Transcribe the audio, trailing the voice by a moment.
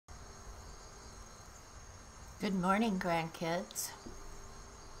Good morning, grandkids.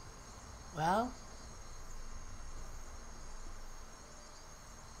 Well,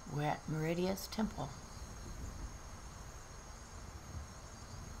 we're at Meridia's temple.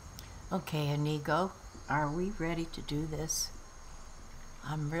 Okay, Inigo, are we ready to do this?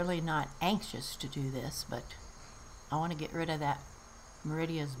 I'm really not anxious to do this, but I want to get rid of that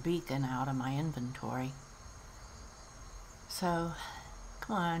Meridia's beacon out of my inventory. So,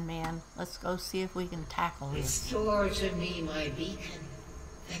 come on, man. Let's go see if we can tackle this. Restore to me my beacon,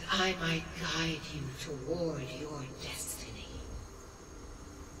 that I might guide you toward your destiny.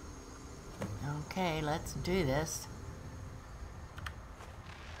 Okay, let's do this.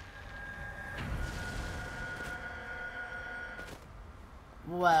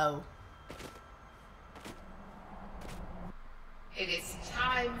 Whoa. It is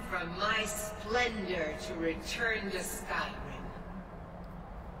time for my splendor to return to Skyrim.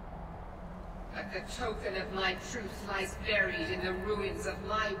 But the token of my truth lies buried in the ruins of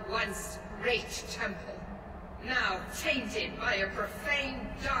my once great temple, now tainted by a profane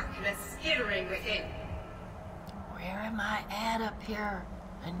darkness skittering within. Where am I at up here,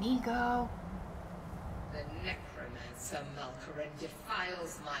 Inigo? The necromancer Malkaran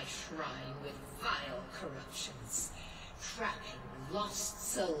defiles my shrine with vile corruptions, trapping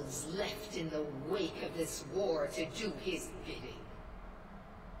lost souls left in the wake of this war to do his bidding.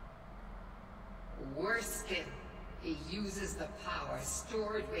 Worse still, he uses the power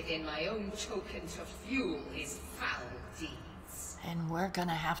stored within my own token to fuel his foul deeds. And we're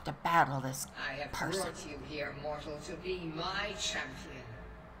gonna have to battle this I have person. brought you here, mortal, to be my champion.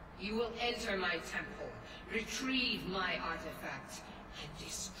 You will enter my temple, retrieve my artifact, and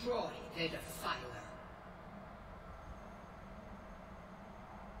destroy the defiler.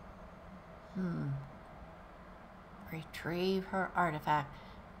 Retrieve her artifact.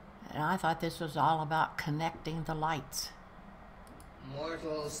 And I thought this was all about connecting the lights.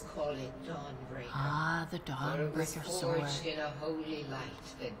 Mortals call it Dawnbreaker. Ah, the For it was Dawnbreaker sword. forged in a holy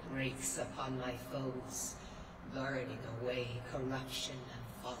light that breaks upon my foes, burning away corruption and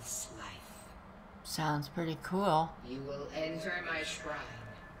false life. Sounds pretty cool. You will enter my shrine,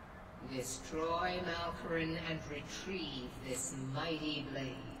 destroy Malkaran, and retrieve this mighty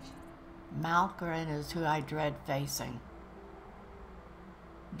blade. Malkaran is who I dread facing.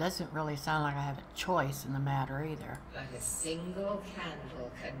 Doesn't really sound like I have a choice in the matter either. But a single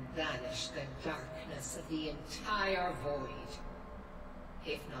candle can banish the darkness of the entire void.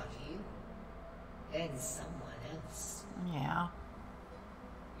 If not you, then someone else. Yeah.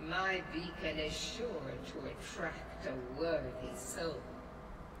 My beacon is sure to attract a worthy soul.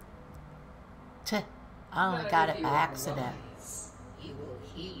 Tch, I only But got if it you by are accident. wise, you will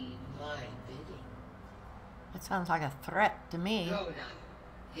heed my bidding. That sounds like a threat to me. Go now.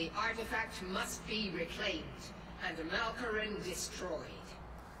 The artifact must be reclaimed, and Malkaran destroyed.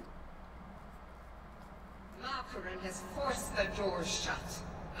 Malkaran has forced the doors shut,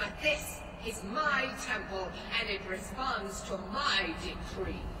 but this is my temple, and it responds to my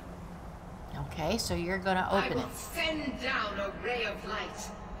decree. Okay, so you're gonna I open will it. send down a ray of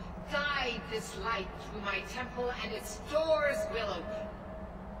light. Guide this light through my temple, and its doors will open.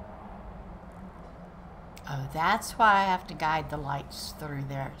 Oh, that's why I have to guide the lights through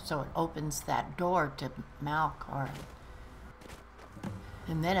there, so it opens that door to Malkaran.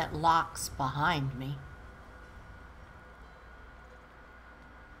 And then it locks behind me.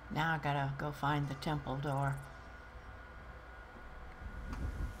 Now I gotta go find the temple door.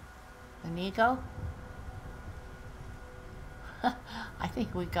 Inigo? I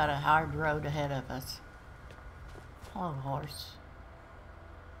think we got a hard road ahead of us. Hello, horse.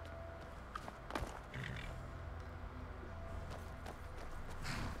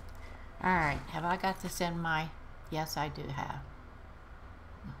 Alright, have I got this in my... Yes, I do have.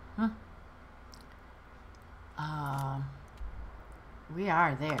 We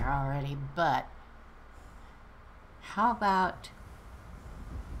are there already, but how about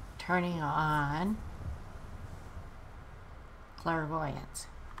turning on clairvoyance?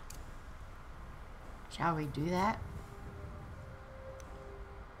 Shall we do that?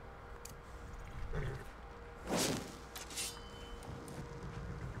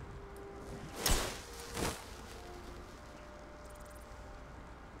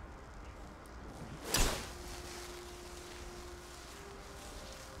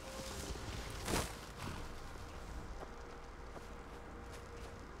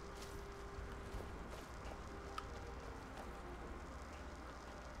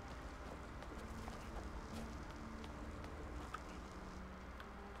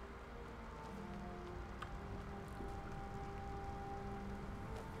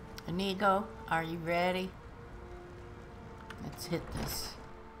 Inigo, are you ready? Let's hit this.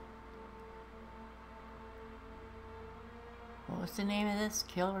 What was the name of this?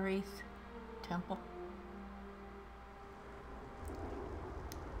 Kilreath Temple?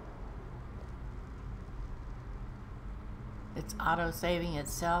 It's auto-saving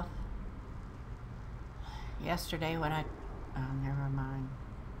itself. Yesterday when I... Oh, never mind.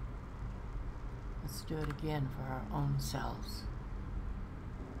 Let's do it again for our own selves.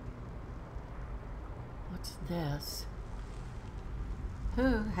 What's this?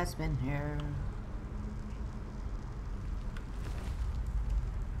 Who has been here?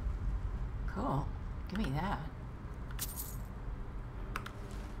 Cool. Give me that.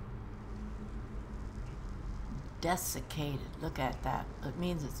 Desiccated. Look at that. It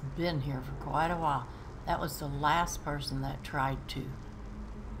means it's been here for quite a while. That was the last person that tried to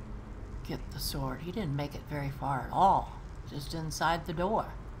get the sword. He didn't make it very far at all. Just inside the door.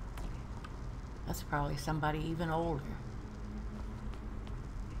 That's probably somebody even older.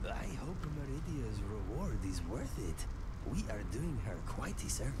 I hope Meridia's reward is worth it. We are doing her quite a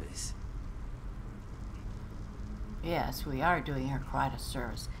service. Yes, we are doing her quite a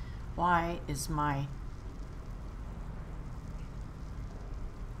service. Why is my...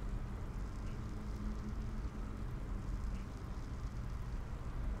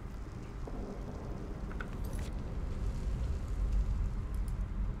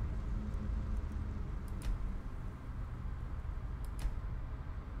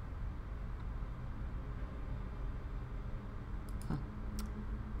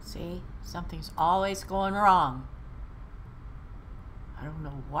 See, something's always going wrong. I don't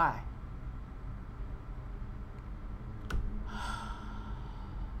know why.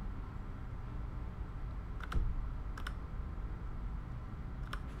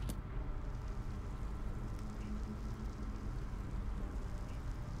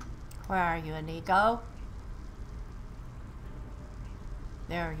 Where are you, Inigo?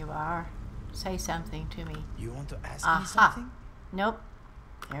 There you are. Say something to me. You want to ask me something? Nope.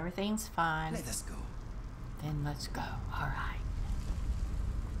 Everything's fine. Let us go. Then let's go. All right.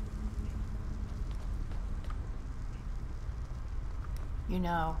 You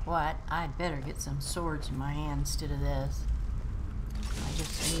know what? I'd better get some swords in my hand instead of this. I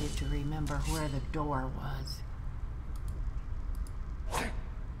just needed to remember where the door was.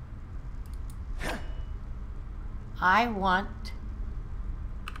 I want...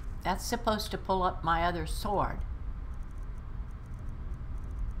 That's supposed to pull up my other sword.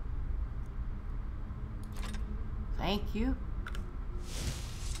 Thank you.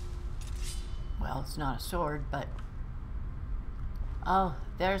 Well, it's not a sword, but... Oh,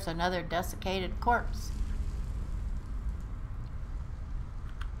 there's another desiccated corpse.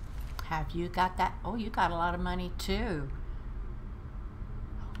 Have you got that? Oh, you got a lot of money, too.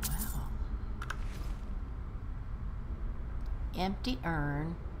 Oh, wow. Empty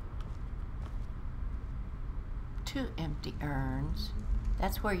urn. 2 empty urns.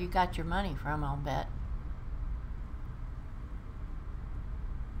 That's where you got your money from, I'll bet.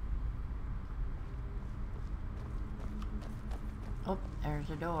 Oh, there's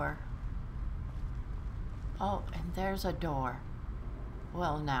a door. Oh, and there's a door.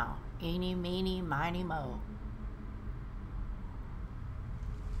 Well now, eeny, meeny, miny, mo.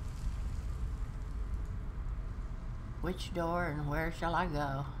 Which door and where shall I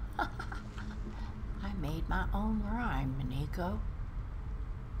go? I made my own rhyme, Inigo.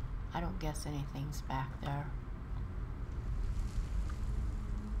 I don't guess anything's back there.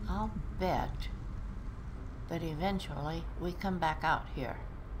 I'll bet that eventually we come back out here.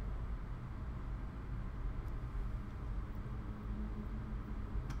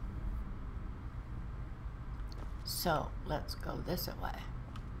 So let's go this way.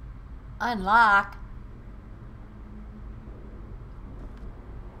 Unlock.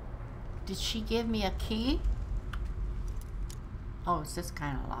 Did she give me a key? Oh, it's this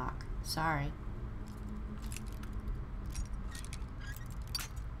kind of lock. Sorry.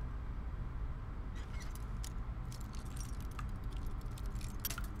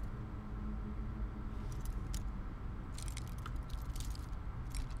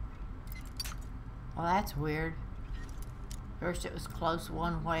 Well, that's weird. First it was close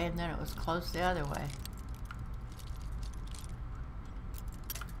one way and then it was close the other way.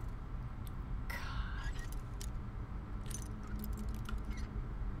 God.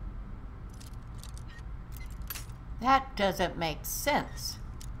 That doesn't make sense.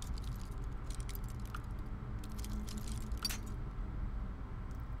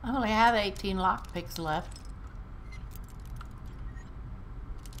 I only have 18 lockpicks left.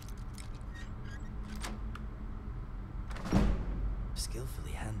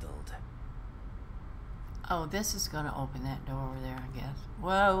 Skillfully handled. Oh, this is going to open that door over there, I guess.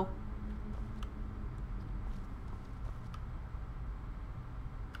 Whoa.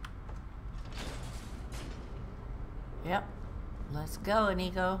 Yep. Let's go,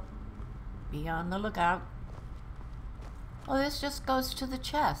 Inigo. Be on the lookout. Oh, this just goes to the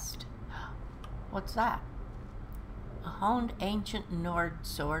chest. What's that? A honed ancient Nord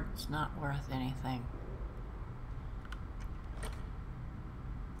sword. It's not worth anything.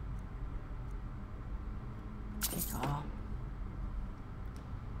 Take all.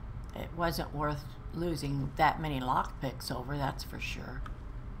 It wasn't worth losing that many lockpicks over, that's for sure.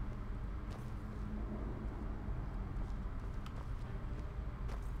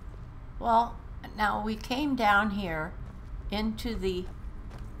 Well, now we came down here into the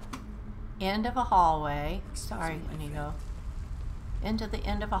end of a hallway. Sorry, Inigo. Into the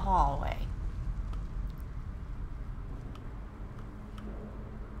end of a hallway.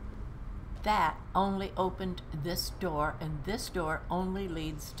 That only opened this door, and this door only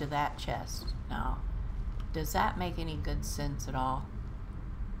leads to that chest. Now, does that make any good sense at all?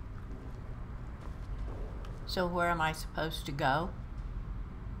 So where am I supposed to go?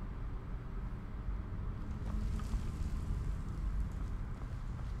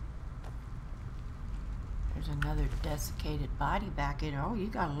 There's another desiccated body back in. Oh, you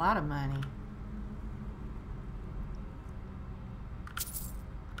got a lot of money.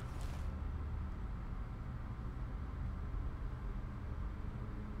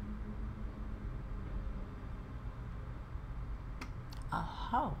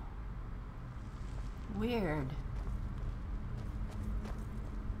 Oh, weird.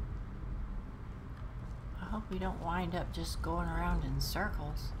 I hope we don't wind up just going around in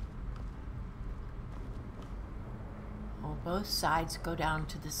circles. Well, both sides go down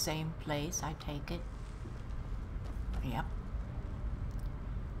to the same place, I take it. Yep.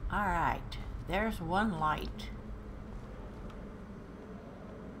 Alright, there's one light.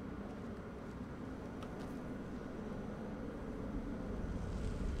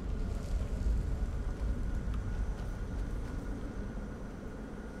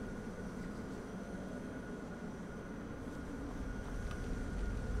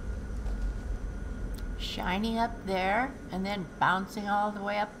 Shining up there and then bouncing all the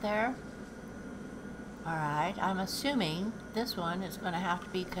way up there. Alright, I'm assuming this one is going to have to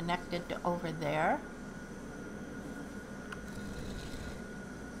be connected to over there.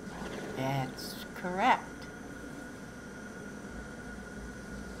 That's correct.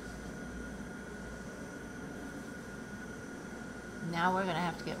 Now we're going to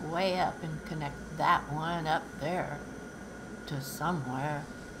have to get way up and connect that one up there to somewhere.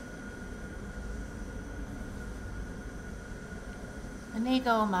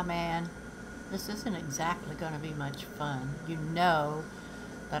 Inigo, my man, this isn't exactly going to be much fun. You know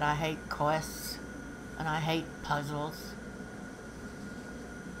that I hate quests and I hate puzzles.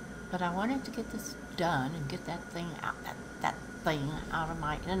 But I wanted to get this done and get that thing out, that thing out of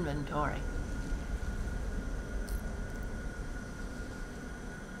my inventory.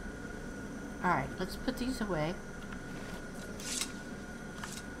 Alright, let's put these away.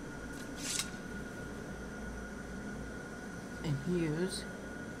 And use.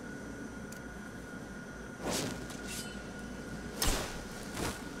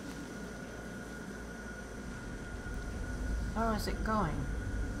 Where is it going?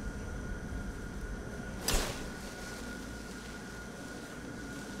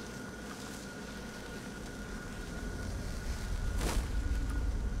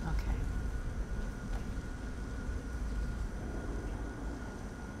 Okay.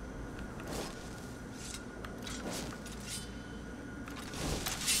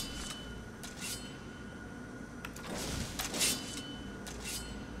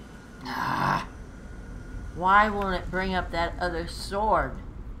 Why won't it bring up that other sword?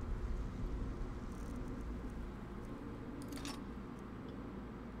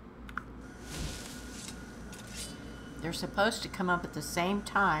 They're supposed to come up at the same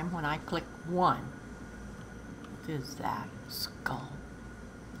time when I click one. What is that? Skull.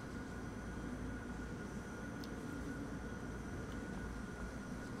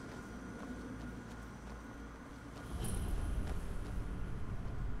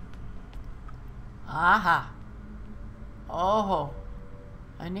 Aha. Oh.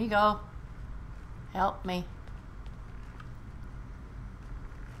 Inigo. Help me.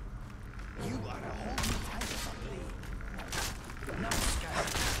 You are a whole new type of ugly.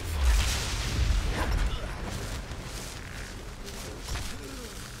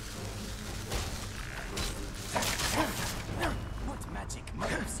 Now, what magic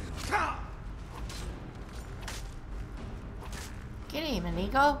moves you? Get him,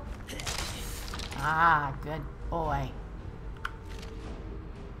 Inigo. Ah, good boy.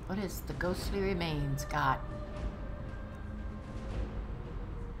 What has the ghostly remains got?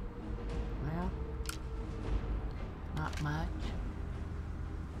 Well, not much.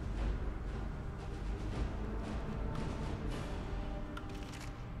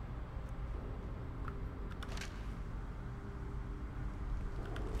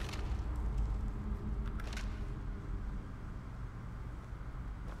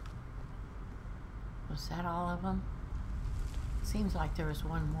 Was that all of them? Seems like there was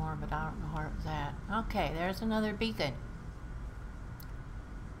one more, but I don't know where it was at. Okay, there's another beacon.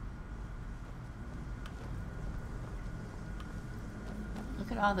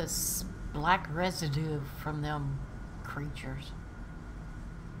 Look at all this black residue from them creatures.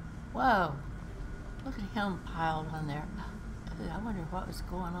 Whoa! Look at him piled on there. I wonder what was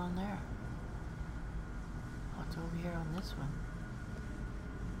going on there. What's over here on this one?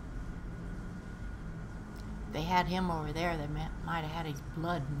 They had him over there. They might have had his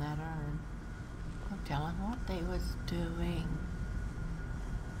blood in that urn. No telling what they was doing.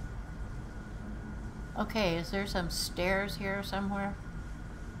 Okay, is there some stairs here somewhere?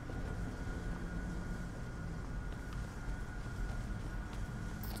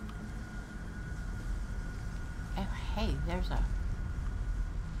 Oh, hey, there's a...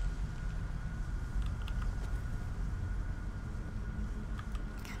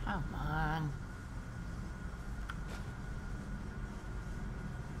 Come on.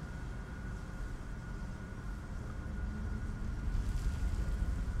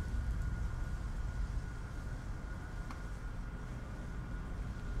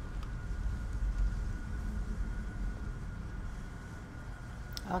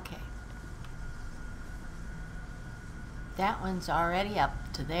 Okay. That one's already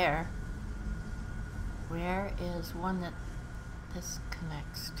up to there. Where is one that this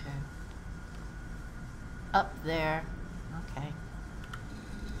connects to? Up there. Okay.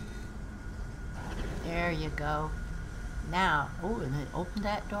 There you go. Now, oh, and it opened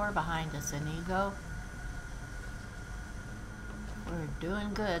that door behind us, Inigo. We're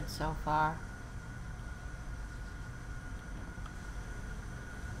doing good so far.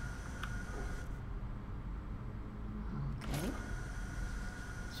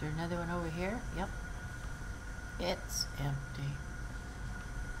 Is there another one over here? Yep. It's empty.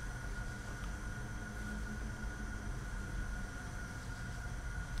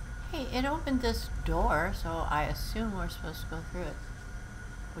 Hey, it opened this door, so I assume we're supposed to go through it.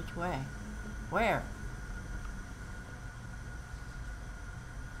 Which way? Where?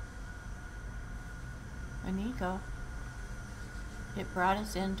 Inigo. It brought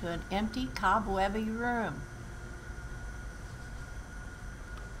us into an empty, cobwebby room.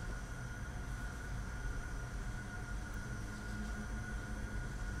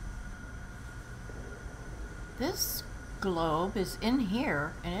 This globe is in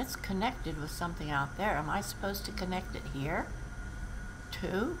here, and it's connected with something out there. Am I supposed to connect it here,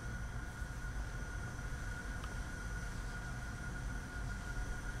 too?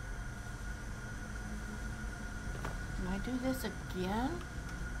 Do I do this again?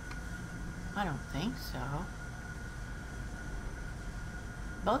 I don't think so.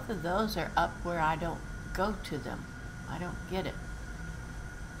 Both of those are up where I don't go to them. I don't get it.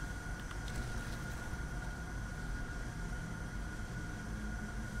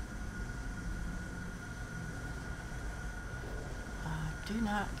 Do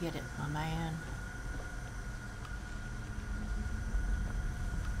not get it, my man.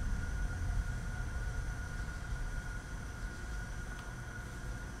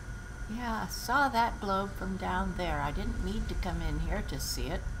 Yeah, I saw that globe from down there. I didn't need to come in here to see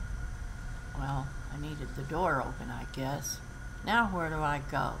it. Well, I needed the door open, I guess. Now where do I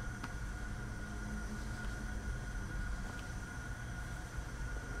go?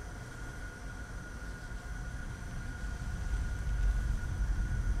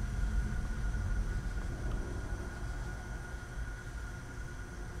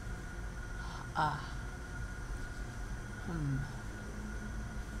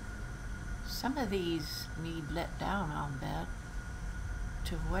 Some of these need let down, I'll bet.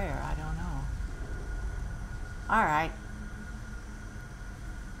 To where? I don't know. Alright.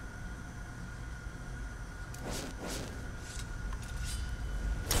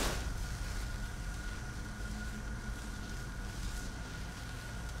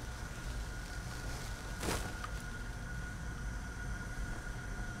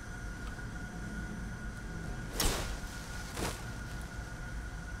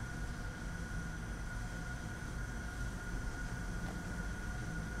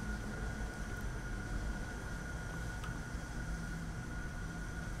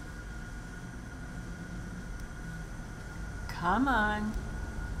 Come on.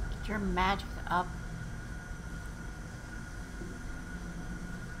 Get your magic up.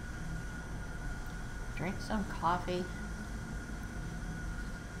 Drink some coffee.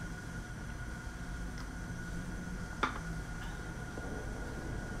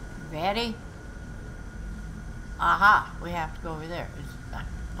 Ready? Aha, we have to go over there.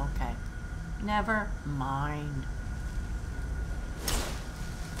 Okay. Never mind.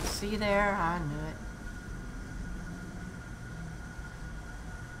 See there? I knew it.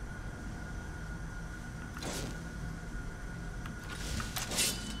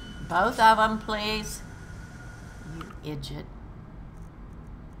 Both of them, please. You idiot.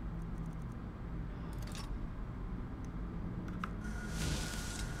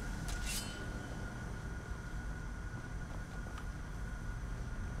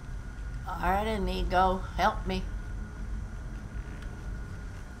 Alright, Inigo, help me.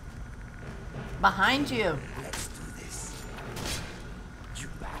 Behind you. Let's do this. You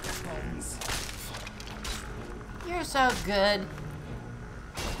vagabonds. You're so good.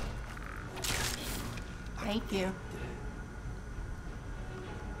 Thank you.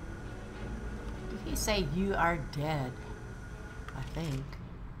 Did he say you are dead? I think.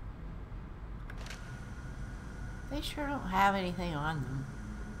 They sure don't have anything on them.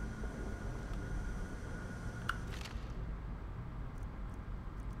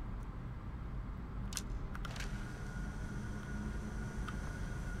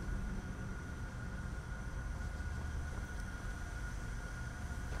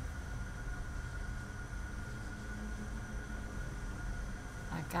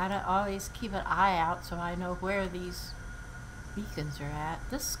 Gotta always keep an eye out so I know where these beacons are at.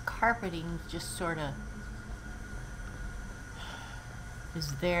 This carpeting just sort of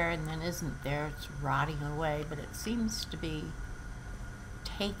is there and then isn't there. It's rotting away, but it seems to be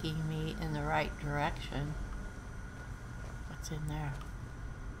taking me in the right direction. What's in there?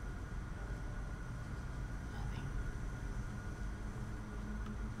 Nothing.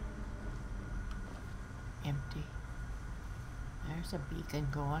 Empty. There's a beacon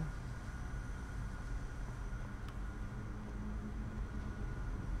going.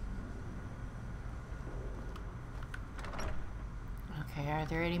 Okay, are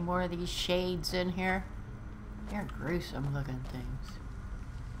there any more of these shades in here? They're gruesome looking things.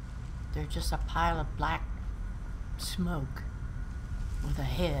 They're just a pile of black smoke with a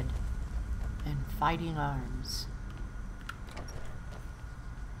head and fighting arms.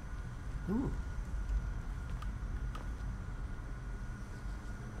 Ooh.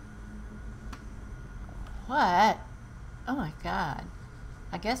 What? Oh my god.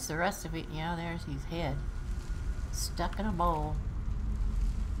 I guess the rest of it, yeah, there's his head. Stuck in a bowl.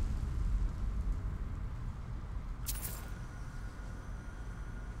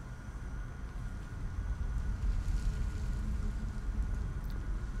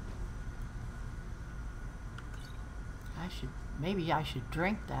 Maybe I should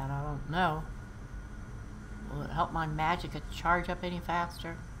drink that, I don't know. Will it help my magic to charge up any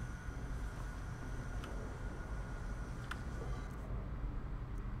faster?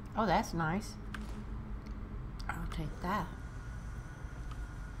 Oh, that's nice. I'll take that.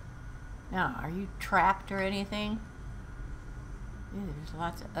 Now, are you trapped or anything? Yeah, there's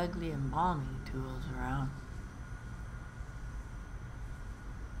lots of ugly embalming tools around.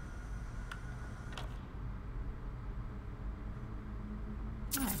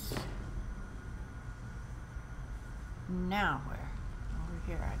 Nice. Now where? Over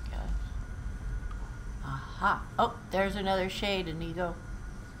here, I guess. Aha! Oh, there's another shade, Inigo.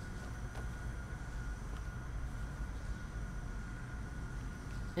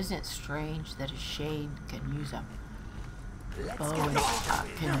 Isn't it strange that a shade can use a bow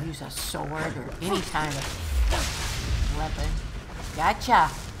and can use a sword or any kind of weapon? Gotcha!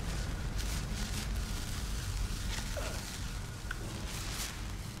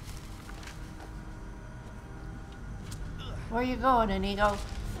 Where are you going, Inigo?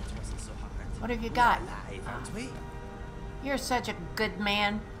 What have you got? You're such a good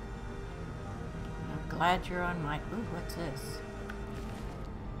man. I'm glad you're on my... Ooh, what's this?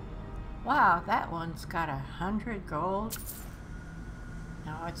 Wow, that one's got 100 gold.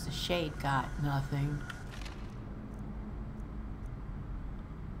 Now what's the shade got? Nothing.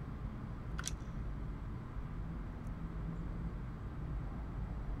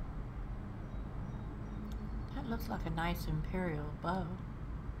 That looks like a nice imperial bow.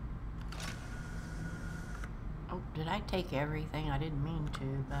 Oh, did I take everything? I didn't mean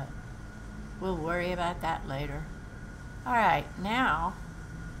to, but we'll worry about that later. Alright, now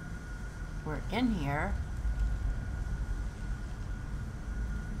we're in here.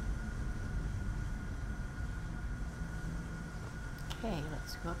 Okay,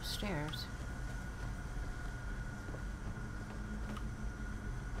 let's go upstairs.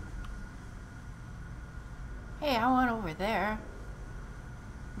 Hey, I went over there.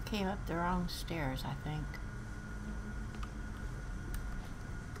 I came up the wrong stairs, I think.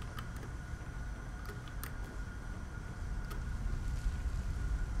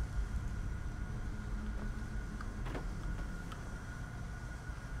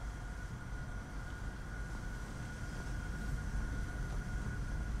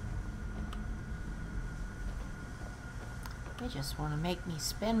 They just want to make me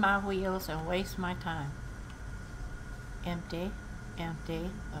spin my wheels and waste my time. Empty, empty,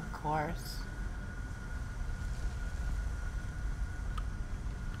 of course.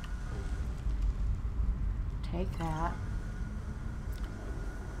 Take that.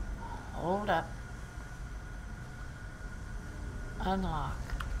 Hold up. Unlock.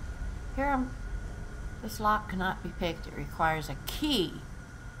 Here, this lock cannot be picked. It requires a key.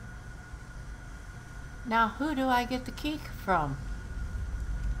 Now, who do I get the key from?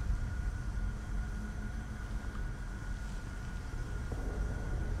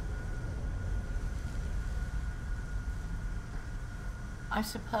 I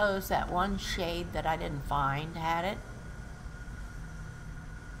suppose that one shade that I didn't find had it.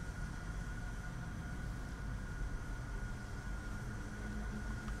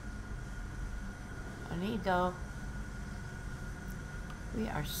 Inigo. We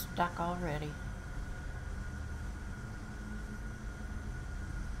are stuck already.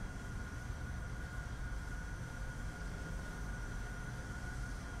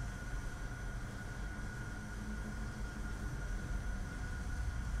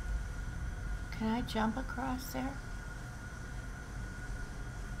 Can I jump across there?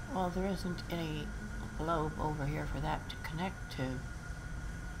 Well, there isn't any globe over here for that to connect to.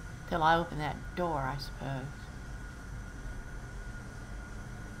 Till I open that door, I suppose.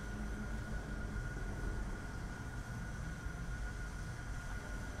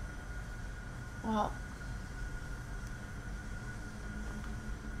 Well,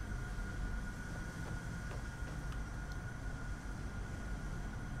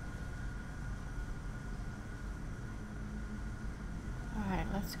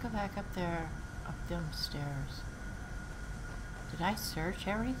 let's go back up there, up them stairs. Did I search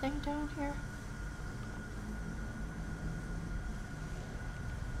everything down here?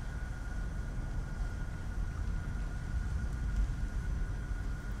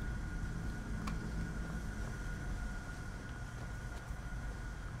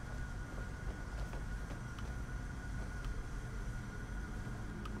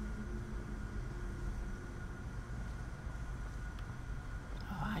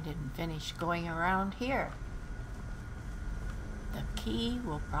 Didn't finish going around here. The key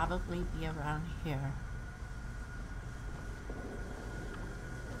will probably be around here.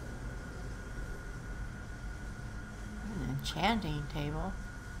 An enchanting table.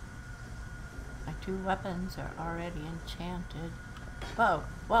 My 2 weapons are already enchanted. Whoa,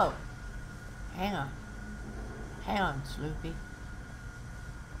 whoa. Hang on. Hang on, Sloopy.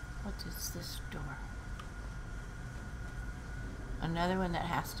 What is this door? Another one that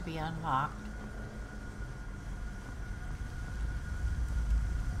has to be unlocked.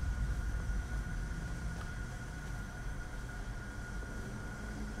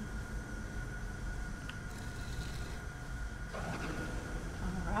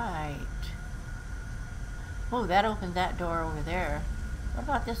 All right. Oh, that opened that door over there. What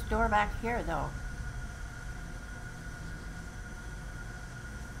about this door back here, though?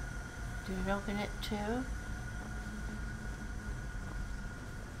 Did it open it too?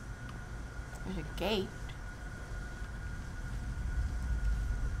 There's a gate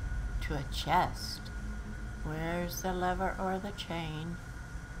to a chest. Where's the lever or the chain?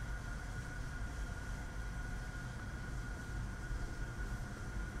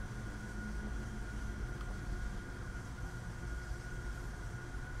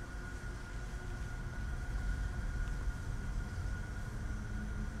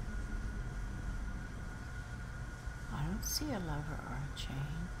 I don't see a lever or a chain.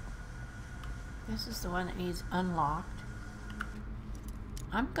 This is the one that needs unlocked.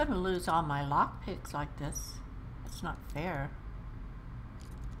 I'm gonna lose all my lockpicks like this. It's not fair.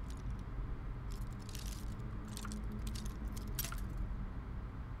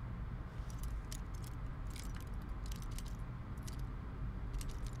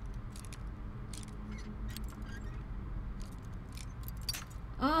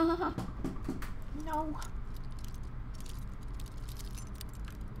 No.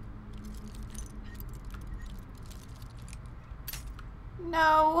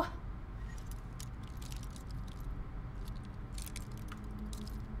 No.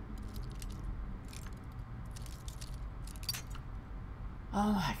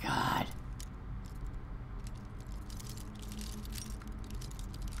 Oh my God.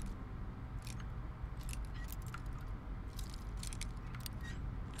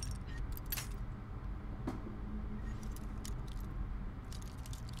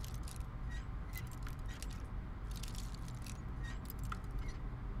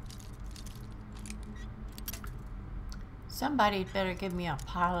 Somebody better give me a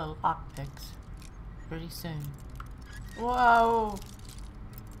pile of lockpicks pretty soon. Whoa!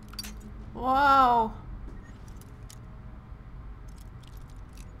 Whoa!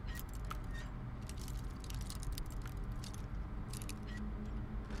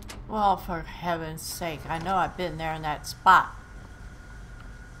 Well, for heaven's sake, I know I've been there in that spot.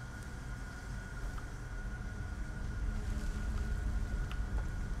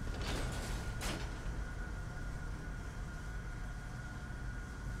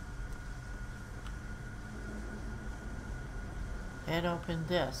 It opened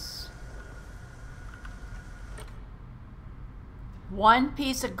this. 1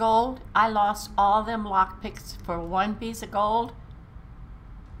 piece of gold? I lost all them lockpicks for 1 piece of gold?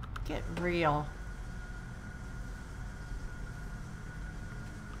 Get real.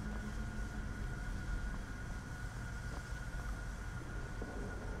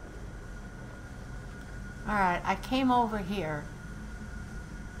 Alright, I came over here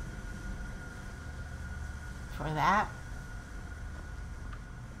for that.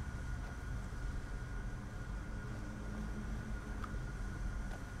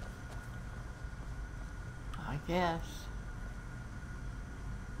 I guess.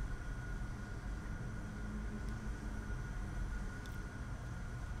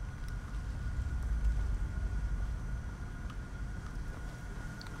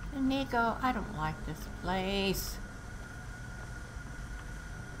 Inigo, I don't like this place.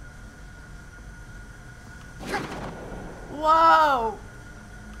 Whoa!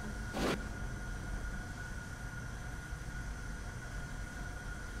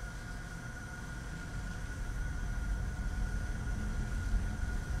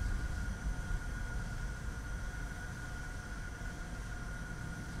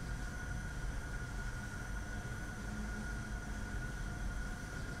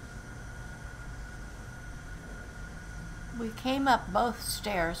 We came up both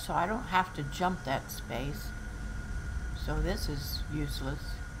stairs, so I don't have to jump that space. So this is useless.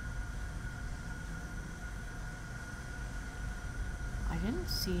 I didn't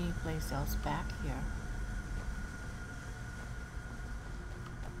see any place else back here.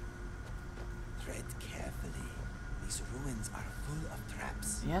 Tread carefully. These ruins are full of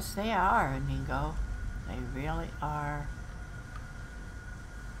traps. Yes, they are, Inigo. They really are.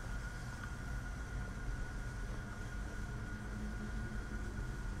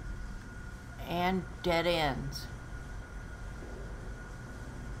 And dead ends.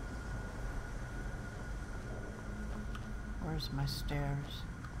 Where's my stairs?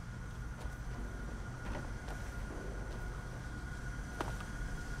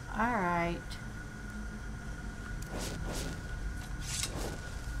 All right.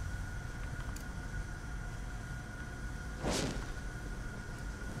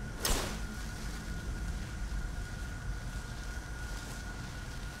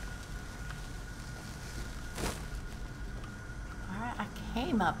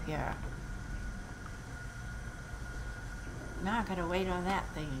 Came up here. Now I gotta wait on that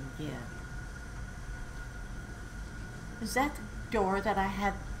thing again. Is that the door that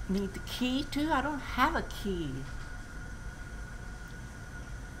I need the key to? I don't have a key.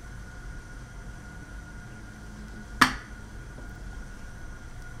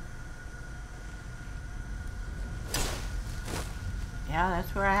 Yeah,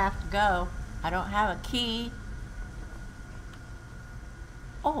 that's where I have to go. I don't have a key.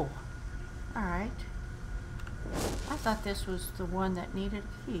 Oh, all right. I thought this was the one that needed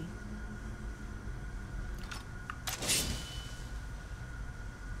a key.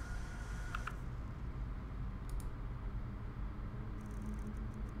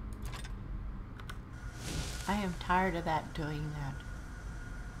 I am tired of that doing that.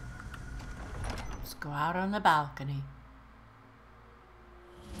 Let's go out on the balcony.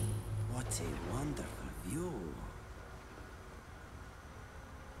 What a wonderful view.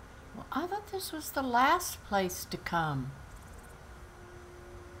 Well, I thought this was the last place to come.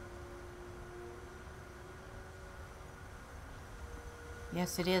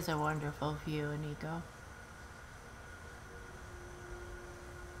 Yes, it is a wonderful view, Inigo.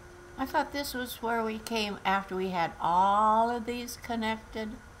 I thought this was where we came after we had all of these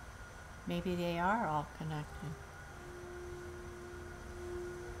connected. Maybe they are all connected.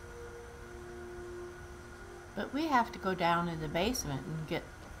 But we have to go down in the basement and get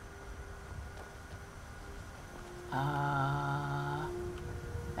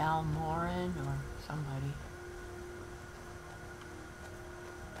Balmorin or somebody.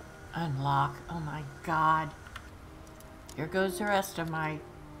 Unlock. Oh my god. Here goes the rest of my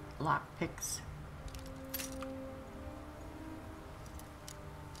lockpicks.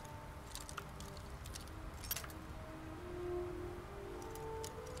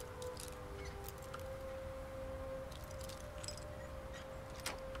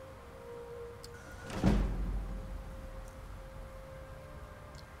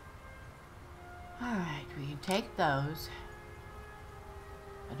 Alright, we can take those.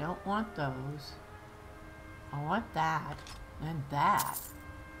 I don't want those. I want that, and that,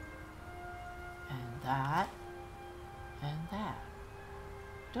 and that, and that.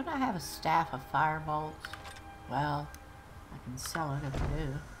 Don't I have a staff of firebolts? Well, I can sell it if I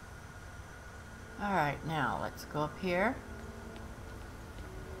do. Alright, now let's go up here.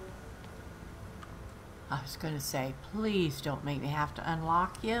 I was going to say, please don't make me have to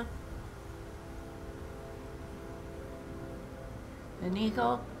unlock you.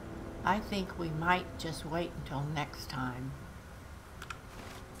 Inigo, I think we might just wait until next time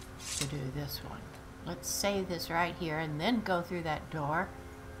to do this one. Let's save this right here and then go through that door.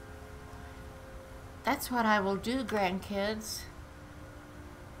 That's what I will do, grandkids.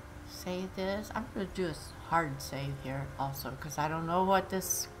 Save this. I'm going to do a hard save here also because I don't know what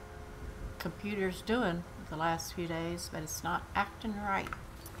this computer's doing the last few days, but it's not acting right.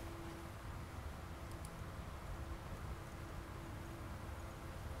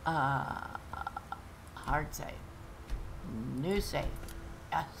 Hard save. New save.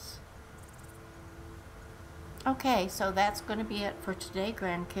 Yes. Okay, so that's going to be it for today,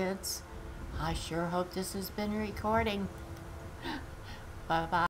 grandkids. I sure hope this has been recording. Bye-bye.